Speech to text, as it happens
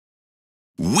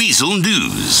Weasel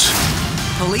News.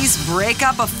 Police break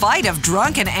up a fight of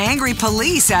drunk and angry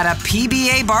police at a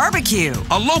PBA barbecue.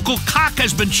 A local cock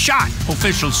has been shot,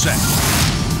 officials say.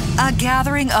 A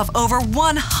gathering of over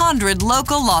 100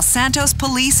 local Los Santos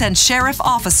police and sheriff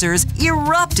officers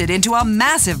erupted into a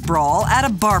massive brawl at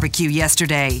a barbecue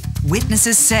yesterday.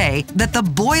 Witnesses say that the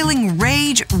boiling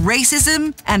rage,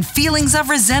 racism, and feelings of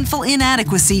resentful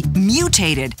inadequacy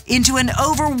mutated into an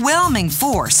overwhelming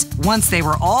force once they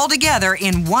were all together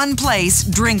in one place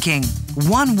drinking.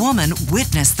 One woman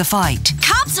witnessed the fight.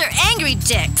 Cops are angry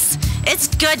dicks. It's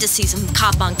good to see some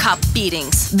cop-on-cop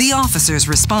beatings. The officers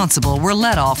responsible were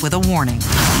let off with a warning.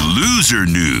 Loser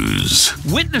News.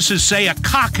 Witnesses say a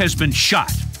cock has been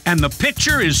shot, and the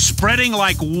picture is spreading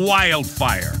like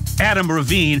wildfire. Adam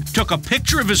Ravine took a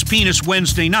picture of his penis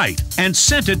Wednesday night and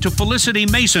sent it to Felicity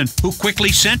Mason, who quickly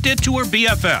sent it to her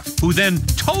BFF, who then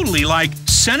totally,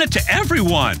 sent it to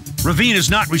everyone. Ravine is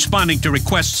not responding to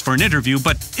requests for an interview,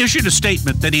 but issued a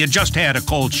statement that he had just had a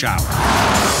cold shower.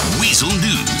 Weasel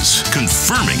News.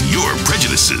 Confirming your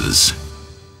prejudices.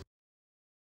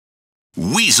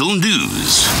 Weasel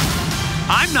News.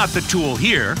 I'm not the tool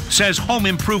here, says home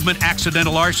improvement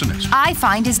accidental arsonist.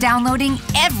 EyeFind is downloading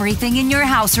everything in your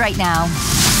house right now.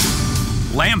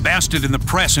 Lambasted in the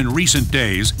press in recent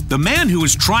days, the man who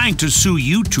is trying to sue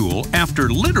U-Tool after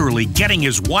literally getting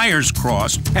his wires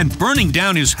crossed and burning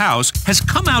down his house has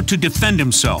come out to defend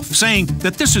himself, saying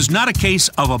that this is not a case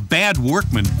of a bad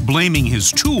workman blaming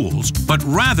his tools, but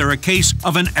rather a case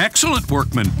of an excellent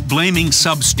workman blaming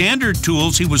substandard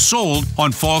tools he was sold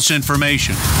on false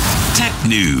information. Tech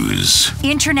News.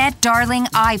 Internet darling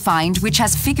EyeFind, which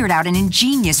has figured out an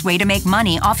ingenious way to make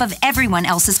money off of everyone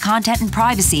else's content and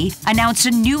privacy, announced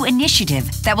a new initiative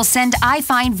that will send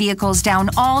EyeFind vehicles down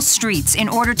all streets in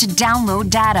order to download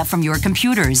data from your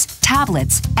computers,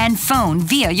 tablets, and phone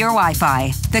via your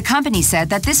Wi-Fi. The company said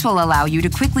that this will allow you to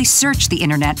quickly search the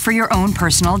internet for your own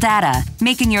personal data,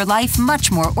 making your life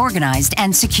much more organized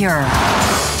and secure.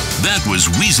 That was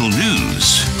Weasel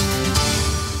News.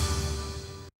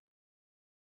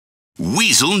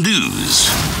 Weasel News.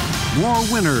 More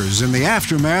winners in the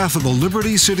aftermath of the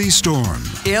Liberty-City storm.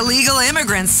 Illegal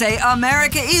immigrants say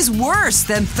America is worse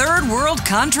than third world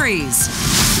countries.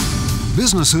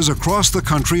 Businesses across the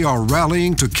country are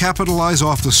rallying to capitalize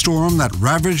off the storm that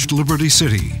ravaged Liberty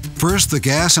City. First, the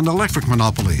gas and electric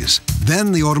monopolies,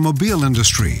 then the automobile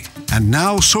industry, and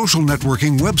now social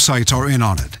networking websites are in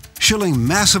on it, shilling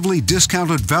massively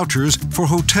discounted vouchers for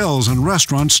hotels and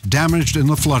restaurants damaged in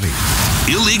the flooding.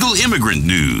 Illegal immigrant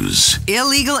news.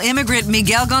 Illegal immigrant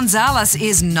Miguel Gonzalez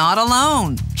is not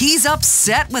alone. He's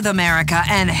upset with America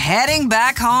and heading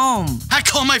back home. I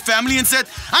called my family and said,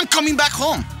 I'm coming back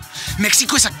home.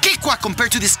 Mexico is a cakewalk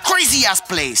compared to this crazy-ass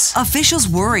place. Officials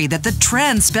worry that the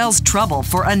trend spells trouble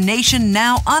for a nation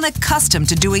now unaccustomed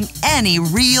to doing any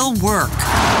real work.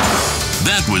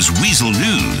 That was Weasel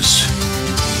News.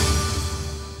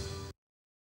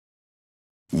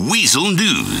 Weasel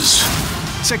News.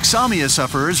 Sexomnia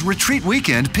sufferers retreat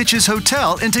weekend pitches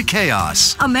hotel into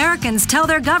chaos. Americans tell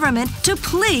their government to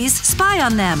please spy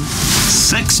on them.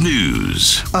 Sex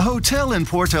News. A hotel in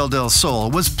Puerto del Sol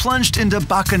was plunged into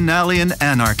bacchanalian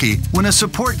anarchy when a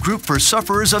support group for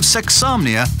sufferers of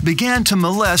sexomnia began to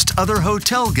molest other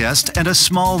hotel guests and a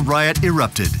small riot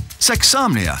erupted.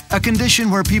 Sexomnia, a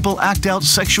condition where people act out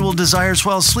sexual desires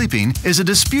while sleeping, is a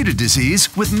disputed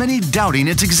disease with many doubting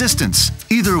its existence.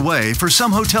 Either way, for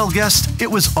some hotel guests, it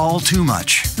was all too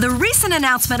much. The recent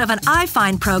announcement of an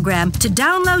EyeFind program to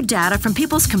download data from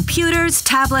people's computers,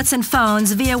 tablets, and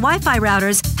phones via Wi-Fi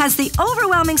routers has the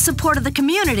overwhelming support of the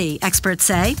community, experts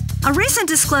say. A recent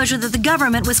disclosure that the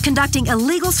government was conducting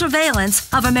illegal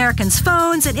surveillance of Americans'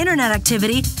 phones and internet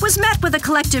activity was met with a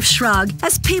collective shrug,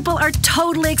 as people are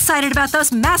totally excited about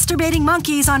those masturbating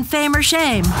monkeys on Fame or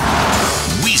Shame.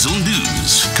 Weasel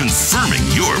News. Confirming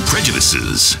your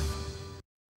prejudices.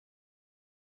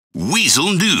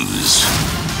 Weasel News.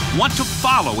 Want to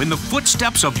follow in the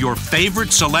footsteps of your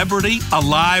favorite celebrity,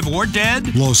 alive or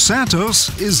dead? Los Santos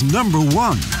is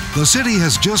 #1. The city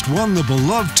has just won the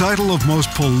beloved title of most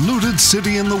polluted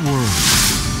city in the world.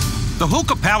 The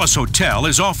Hookah Palace Hotel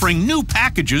is offering new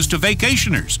packages to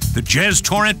vacationers. The Jazz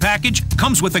Torrent package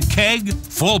comes with a keg,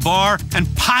 full bar,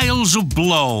 and piles of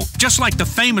blow, just like the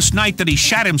famous night that he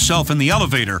shat himself in the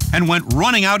elevator and went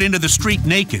running out into the street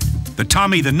naked. The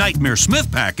Tommy the Nightmare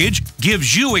Smith package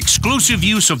gives you exclusive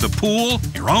use of the pool,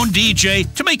 your own DJ,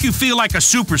 to make you feel like a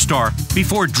superstar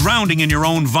before drowning in your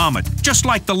own vomit, just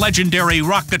like the legendary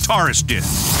rock guitarist did.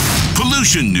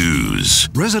 Pollution news.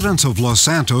 Residents of Los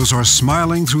Santos are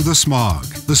smiling through the smog.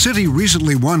 The city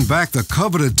recently won back the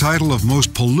coveted title of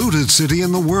most polluted city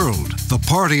in the world. The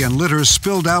party and litter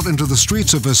spilled out into the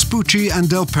streets of Vespucci and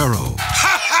Del Perro.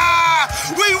 Ha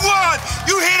ha! We won!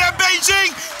 You hear that,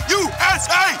 Beijing?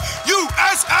 USA!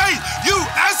 USA!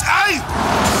 USA!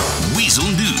 Weasel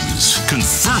News,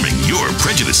 confirming your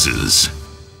prejudices.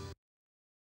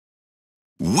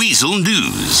 Weasel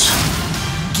News.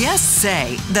 Guests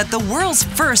say that the world's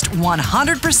first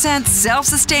 100%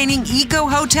 self-sustaining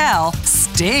eco-hotel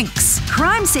stinks.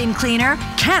 Crime scene cleaner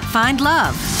can't find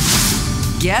love.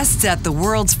 Guests at the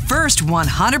world's first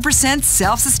 100%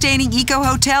 self-sustaining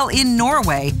eco-hotel in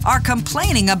Norway are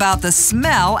complaining about the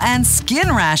smell and skin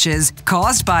rashes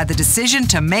caused by the decision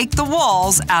to make the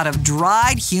walls out of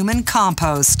dried human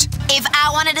compost. If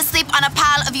I wanted to sleep on a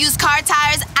pile of used car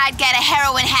tires, I'd get a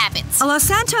heroin habit. A Los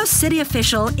Santos city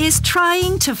official is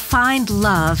trying to find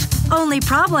love. Only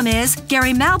problem is,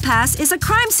 Gary Malpass is a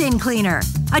crime scene cleaner,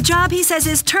 a job he says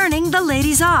is turning the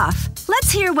ladies off.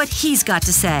 Let's hear what he's got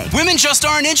to say. Women just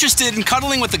aren't interested in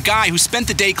cuddling with the guy who spent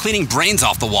the day cleaning brains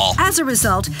off the wall. As a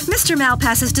result, Mr.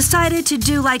 Malpass has decided to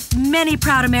do like many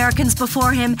proud Americans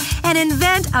before him and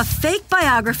invent a fake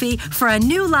biography for a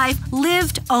new life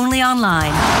lived only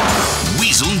online.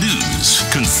 Weasel News,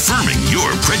 confirming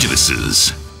your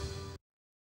prejudices.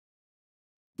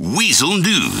 Weasel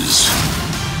News.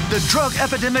 The drug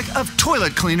epidemic of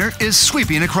toilet cleaner is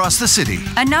sweeping across the city.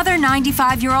 Another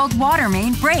 95-year-old water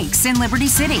main breaks in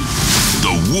Liberty-City.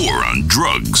 The war on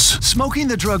drugs. Smoking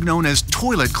the drug known as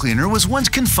toilet cleaner was once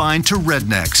confined to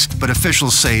rednecks, but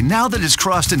officials say now that it's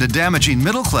crossed into damaging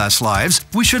middle-class lives,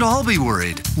 we should all be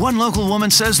worried. One local woman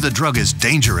says the drug is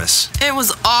dangerous. It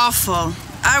was awful.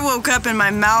 I woke up and my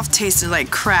mouth tasted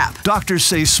like crap. Doctors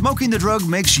say smoking the drug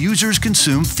makes users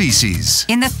consume feces.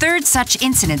 In the third such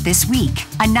incident this week,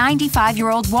 a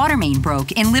 95-year-old water main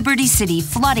broke in Liberty-City,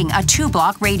 flooding a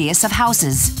 2-block radius of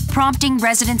houses, prompting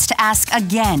residents to ask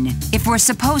again, if we're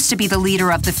supposed to be the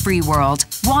leader of the free world,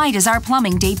 why does our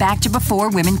plumbing date back to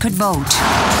before women could vote?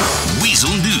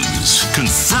 Weasel News,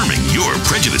 confirming your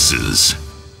prejudices.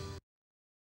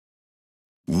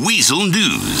 Weasel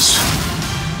News.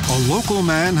 A local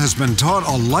man has been taught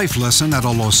a life lesson at a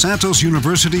Los Santos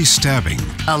University stabbing.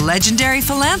 A legendary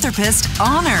philanthropist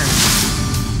honored.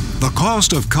 The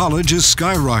cost of college is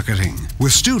skyrocketing,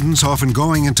 with students often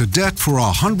going into debt for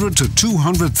 $100,000 to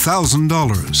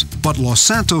 $200,000. But Los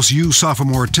Santos U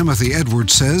sophomore Timothy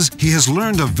Edwards says he has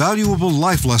learned a valuable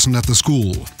life lesson at the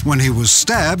school when he was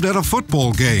stabbed at a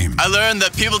football game. I learned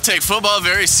that people take football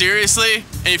very seriously,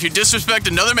 and if you disrespect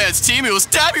another man's team, he will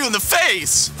stab you in the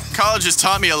face. College has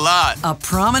taught me a lot. A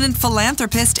prominent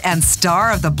philanthropist and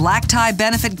star of the Black Tie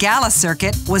Benefit Gala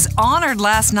circuit was honored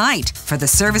last night for the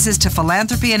services to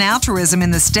philanthropy and altruism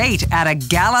in the state at a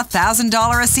gala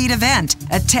 $1,000 a seat event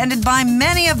attended by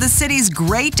many of the city's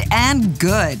great and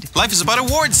good. Life is about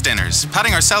awards dinners,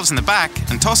 patting ourselves in the back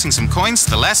and tossing some coins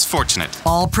to the less fortunate.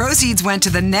 All proceeds went to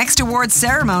the next awards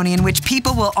ceremony in which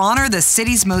people will honor the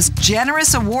city's most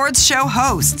generous awards show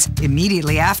hosts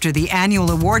immediately after the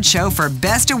annual awards show for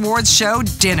Best Awards Show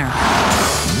dinner.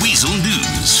 Weasel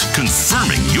News,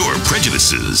 confirming your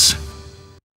prejudices.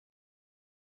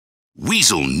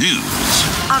 Weasel News.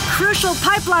 A crucial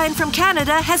pipeline from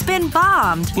Canada has been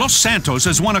bombed. Los Santos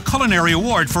has won a culinary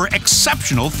award for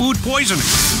exceptional food poisoning.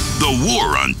 The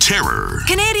war on terror.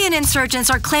 Canadian insurgents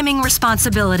are claiming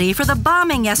responsibility for the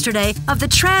bombing yesterday of the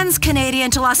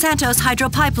Trans-Canadian to Los Santos hydro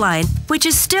pipeline, which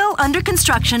is still under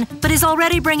construction but is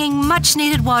already bringing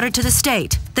much-needed water to the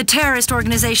state. The terrorist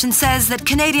organization says that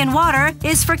Canadian water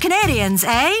is for Canadians,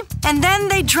 eh? And then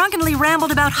they drunkenly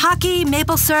rambled about hockey,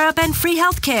 maple syrup, and free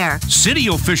health care. City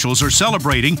officials are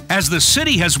celebrating as the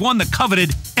city has won the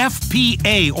coveted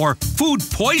FPA, or Food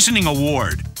Poisoning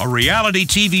Award. A reality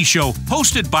TV show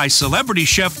hosted by celebrity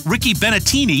chef Ricky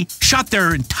Benettini shot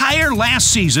their entire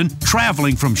last season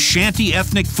traveling from shanty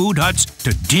ethnic food huts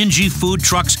to dingy food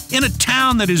trucks in a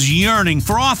town that is yearning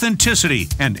for authenticity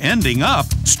and ending up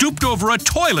stooped over a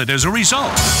toilet as a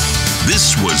result.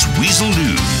 This was Weasel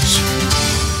News.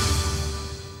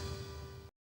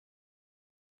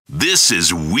 This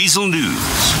is Weasel News.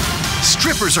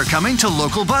 Strippers are coming to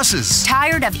local buses.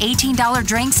 Tired of $18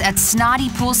 drinks at snotty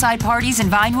poolside parties in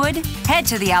Vinewood? Head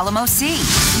to the Alamo-Si.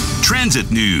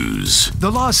 Transit news.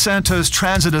 The Los Santos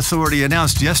Transit Authority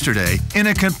announced yesterday, in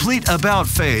a complete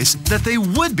about-face, that they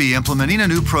would be implementing a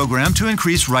new program to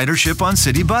increase ridership on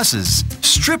city buses.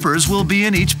 Strippers will be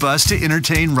in each bus to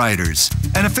entertain riders.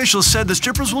 An official said the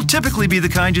strippers will typically be the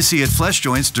kind you see at flesh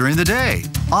joints during the day,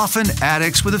 often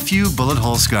addicts with a few bullet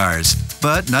hole scars.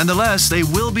 But nonetheless, they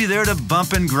will be there to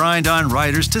bump and grind on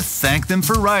riders to thank them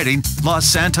for riding Los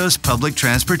Santos public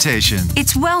transportation.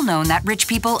 It's well known that rich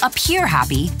people appear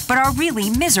happy, but are really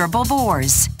miserable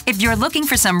bores. If you're looking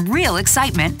for some real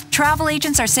excitement, travel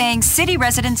agents are saying city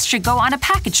residents should go on a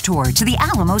package tour to the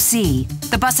Alamo-Si.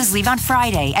 The buses leave on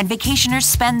Friday, and vacationers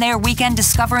spend their weekend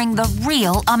discovering the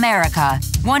real America.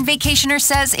 One vacationer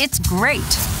says it's great.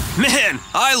 Man,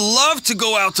 I love to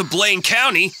go out to Blaine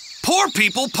County. Poor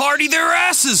people party their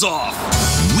asses off.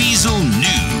 Weasel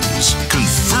News,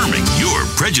 confirming your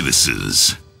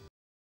prejudices.